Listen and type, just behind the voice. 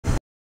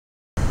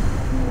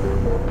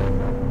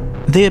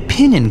the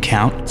opinion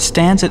count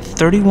stands at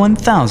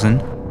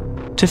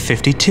 31,000 to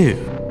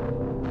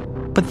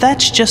 52. But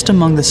that's just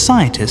among the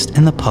scientists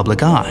and the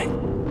public eye.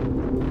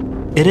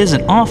 It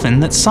isn't often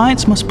that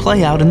science must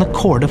play out in the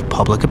court of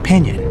public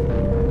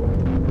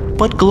opinion.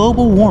 But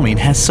global warming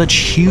has such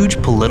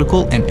huge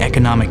political and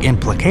economic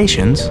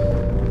implications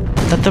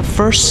that the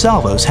first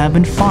salvos have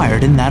been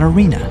fired in that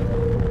arena.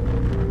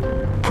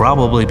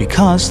 Probably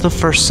because the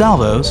first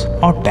salvos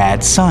are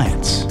bad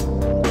science.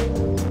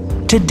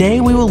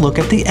 Today we will look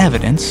at the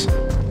evidence,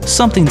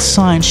 something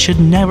science should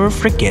never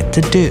forget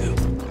to do.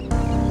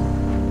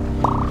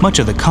 Much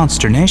of the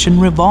consternation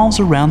revolves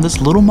around this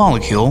little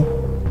molecule,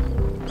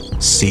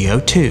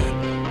 CO2.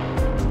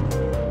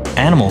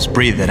 Animals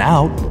breathe it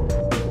out.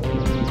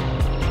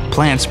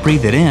 Plants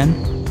breathe it in.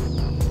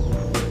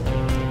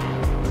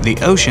 The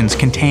oceans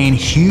contain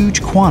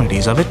huge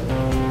quantities of it.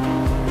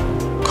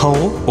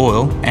 Coal,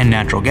 oil, and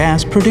natural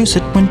gas produce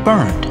it when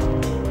burned.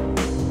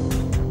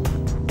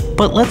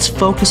 But let's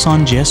focus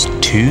on just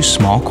two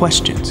small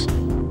questions.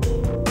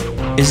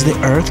 Is the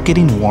Earth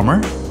getting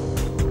warmer?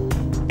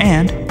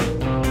 And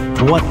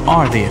what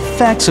are the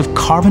effects of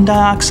carbon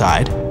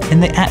dioxide in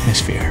the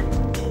atmosphere?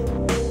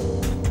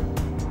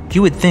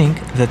 You would think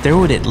that there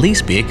would at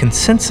least be a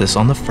consensus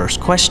on the first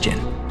question.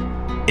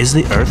 Is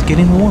the Earth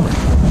getting warmer?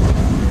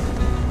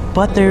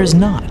 But there is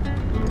not.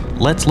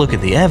 Let's look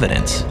at the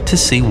evidence to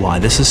see why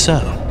this is so.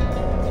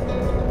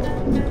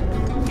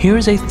 Here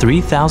is a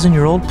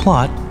 3,000-year-old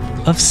plot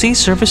of sea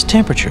surface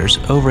temperatures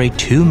over a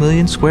 2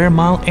 million square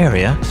mile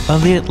area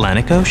of the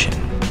Atlantic Ocean.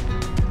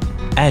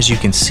 As you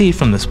can see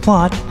from this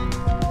plot,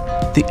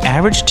 the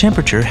average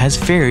temperature has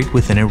varied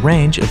within a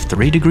range of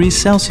 3 degrees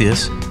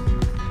Celsius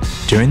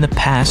during the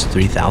past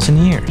 3,000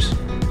 years.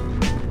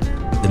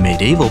 The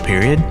medieval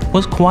period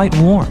was quite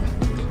warm,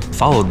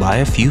 followed by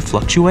a few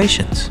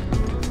fluctuations,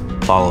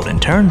 followed in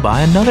turn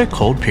by another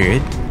cold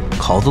period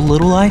called the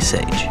Little Ice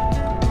Age.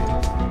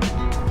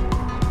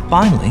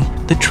 Finally,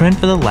 the trend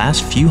for the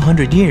last few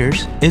hundred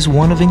years is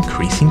one of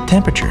increasing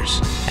temperatures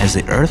as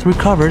the Earth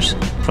recovers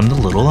from the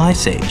Little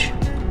Ice Age.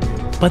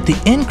 But the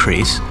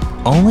increase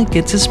only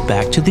gets us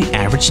back to the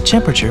average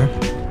temperature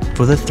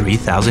for the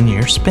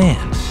 3,000-year span.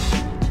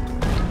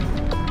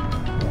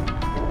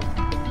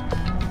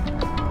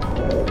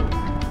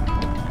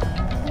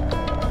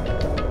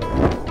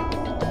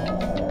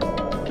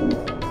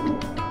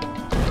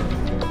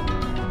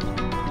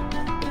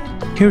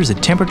 Here is a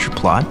temperature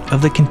plot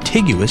of the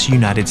contiguous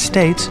United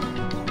States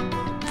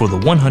for the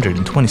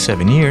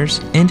 127 years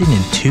ending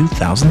in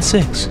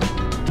 2006.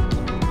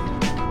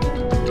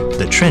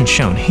 The trend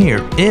shown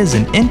here is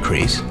an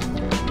increase,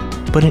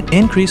 but an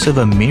increase of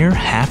a mere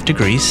 ½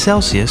 degree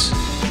Celsius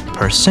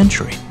per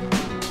century.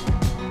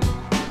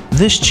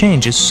 This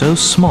change is so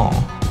small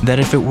that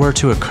if it were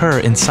to occur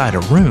inside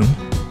a room,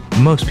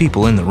 most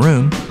people in the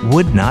room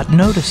would not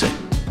notice it.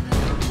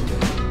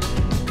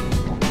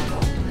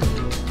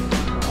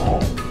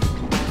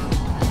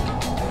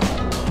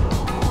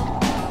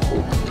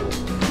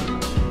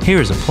 Here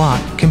is a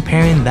plot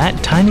comparing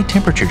that tiny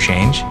temperature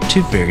change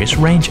to various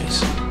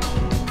ranges.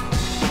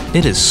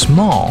 It is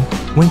small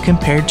when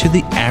compared to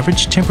the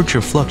average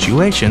temperature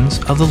fluctuations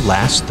of the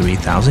last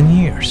 3,000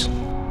 years.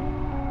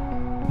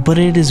 But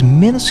it is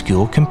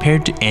minuscule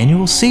compared to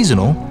annual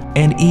seasonal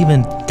and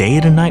even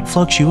day-to-night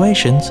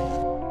fluctuations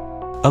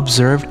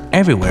observed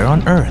everywhere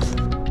on Earth.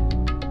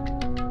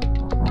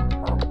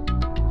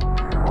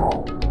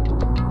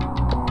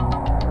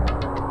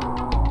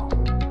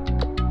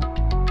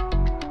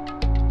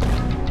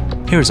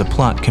 Here is a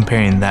plot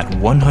comparing that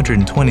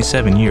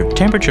 127-year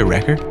temperature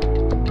record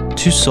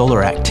to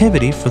solar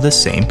activity for the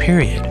same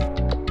period.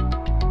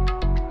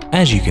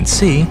 As you can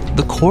see,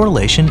 the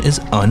correlation is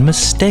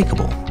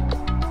unmistakable.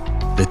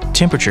 The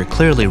temperature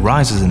clearly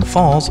rises and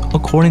falls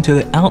according to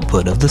the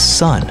output of the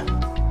sun.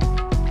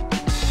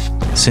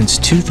 Since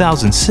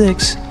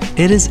 2006,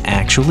 it is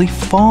actually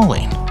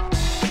falling.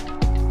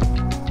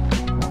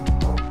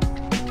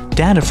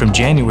 Data from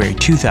January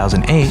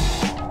 2008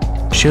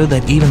 show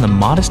that even the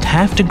modest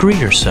 ½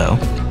 degree or so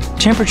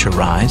temperature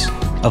rise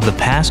of the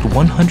past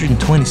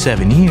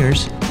 127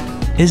 years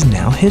is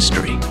now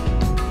history.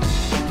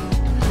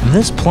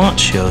 This plot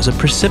shows a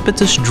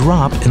precipitous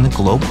drop in the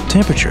global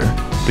temperature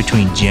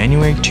between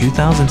January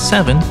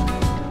 2007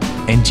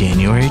 and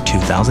January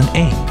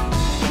 2008,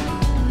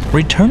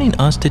 returning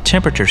us to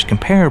temperatures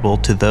comparable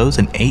to those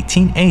in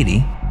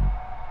 1880.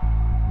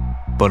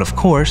 But of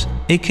course,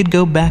 it could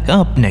go back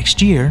up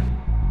next year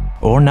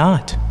or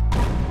not.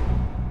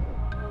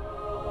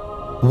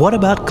 What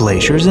about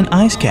glaciers and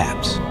ice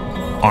caps?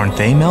 Aren't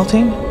they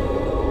melting?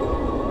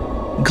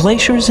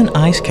 Glaciers and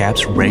ice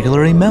caps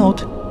regularly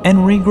melt and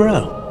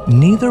regrow.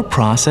 Neither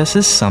process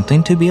is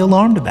something to be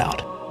alarmed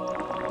about.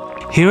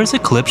 Here is a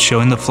clip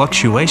showing the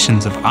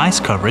fluctuations of ice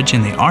coverage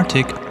in the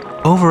Arctic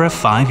over a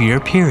 5-year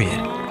period.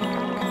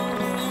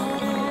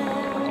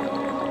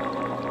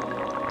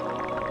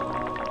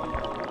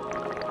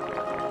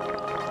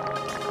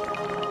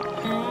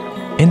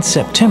 In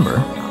September,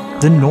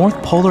 the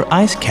North Polar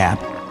ice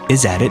cap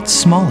is at its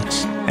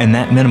smallest, and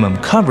that minimum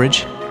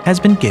coverage has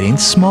been getting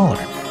smaller.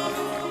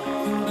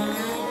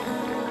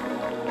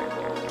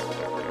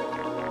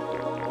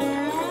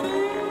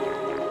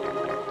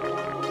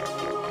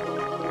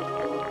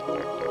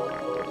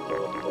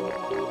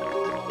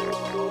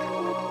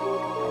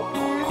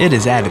 It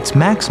is at its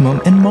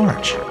maximum in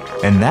March,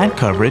 and that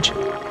coverage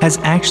has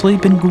actually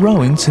been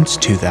growing since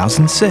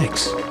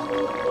 2006.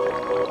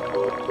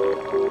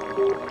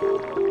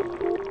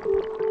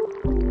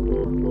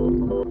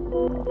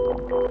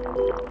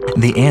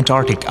 The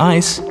Antarctic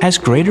ice has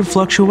greater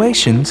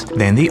fluctuations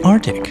than the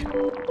Arctic,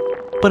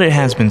 but it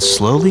has been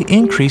slowly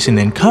increasing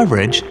in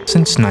coverage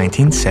since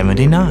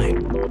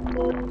 1979.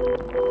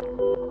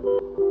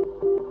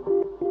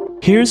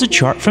 Here's a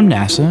chart from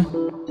NASA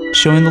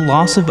showing the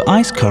loss of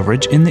ice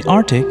coverage in the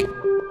Arctic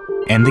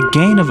and the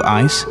gain of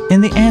ice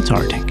in the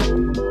Antarctic.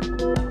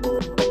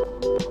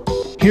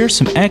 Here are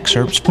some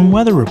excerpts from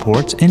weather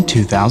reports in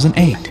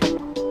 2008.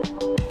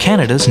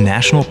 Canada's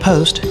National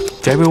Post,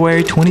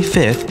 February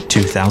 25,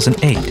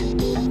 2008.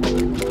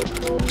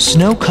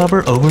 Snow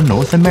cover over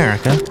North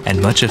America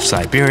and much of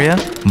Siberia,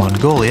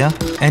 Mongolia,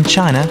 and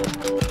China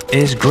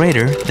is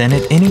greater than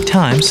at any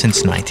time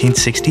since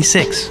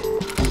 1966.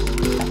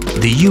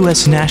 The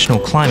U.S. National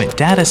Climate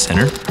Data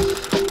Center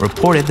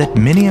reported that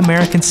many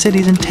American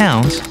cities and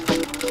towns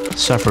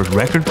suffered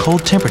record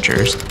cold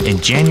temperatures in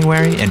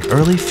January and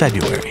early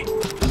February.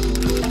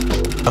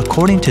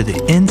 According to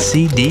the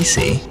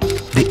NCDC,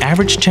 the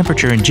average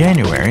temperature in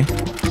January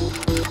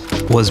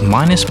was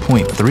minus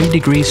 0.3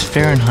 degrees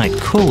Fahrenheit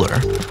cooler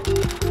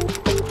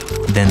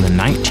than the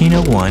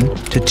 1901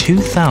 to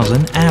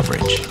 2000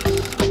 average.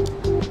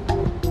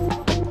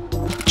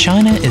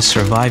 China is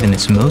surviving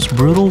its most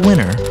brutal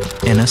winter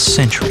in a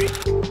century.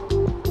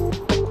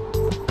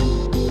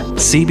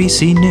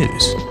 CBC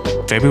News,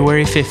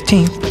 February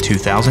 15,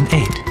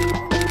 2008.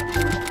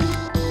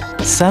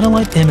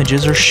 Satellite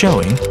images are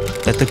showing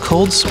that the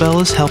cold spell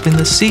is helping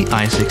the sea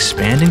ice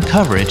expand in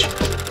coverage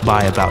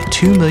by about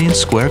 2 million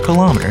square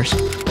kilometers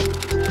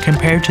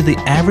compared to the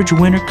average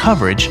winter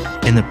coverage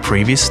in the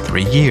previous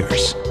 3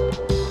 years.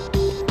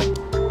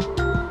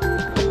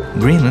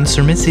 Greenland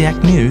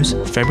Sermitsiaq News,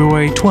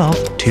 February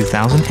 12,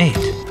 2008.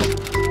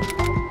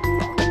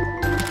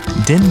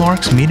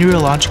 Denmark's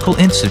Meteorological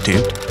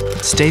Institute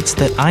states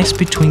that ice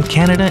between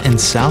Canada and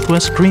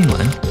southwest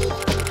Greenland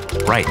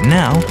right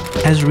now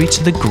has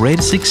reached the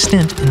greatest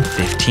extent in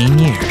 15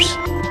 years.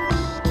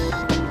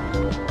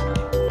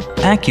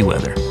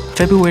 AccuWeather,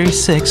 February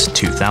 6,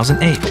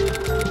 2008.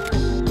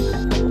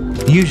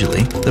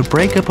 Usually, the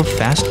breakup of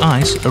fast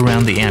ice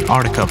around the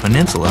Antarctica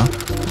Peninsula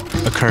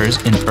occurs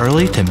in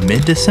early to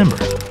mid-December,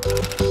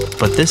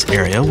 but this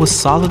area was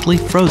solidly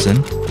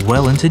frozen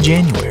well into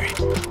January.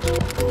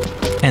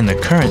 And the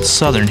current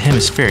southern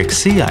hemispheric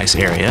sea ice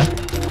area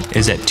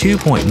is at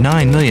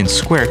 2.9 million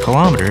square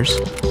kilometers,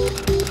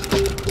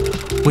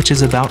 which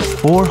is about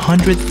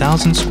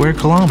 400,000 square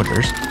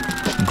kilometers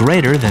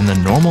greater than the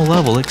normal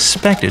level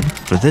expected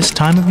for this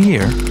time of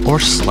year or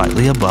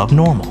slightly above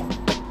normal.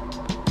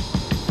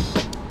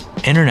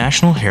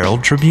 International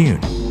Herald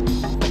Tribune,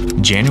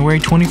 January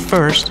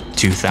 21,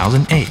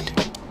 2008.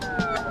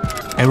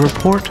 A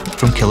report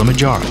from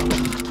Kilimanjaro.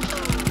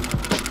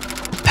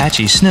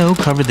 Patchy snow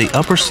covered the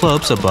upper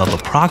slopes above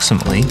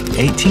approximately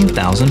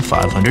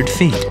 18,500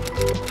 feet.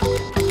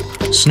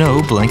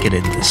 Snow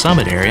blanketed the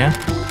summit area,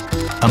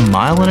 1.5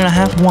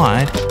 miles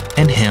wide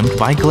and hemmed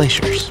by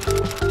glaciers.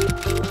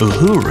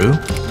 Uhuru,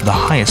 the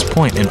highest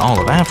point in all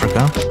of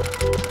Africa,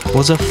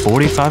 was a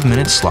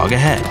 45-minute slog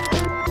ahead.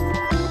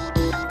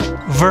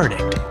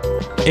 Verdict: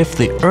 if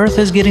the Earth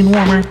is getting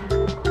warmer,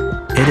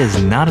 it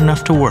is not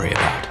enough to worry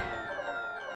about.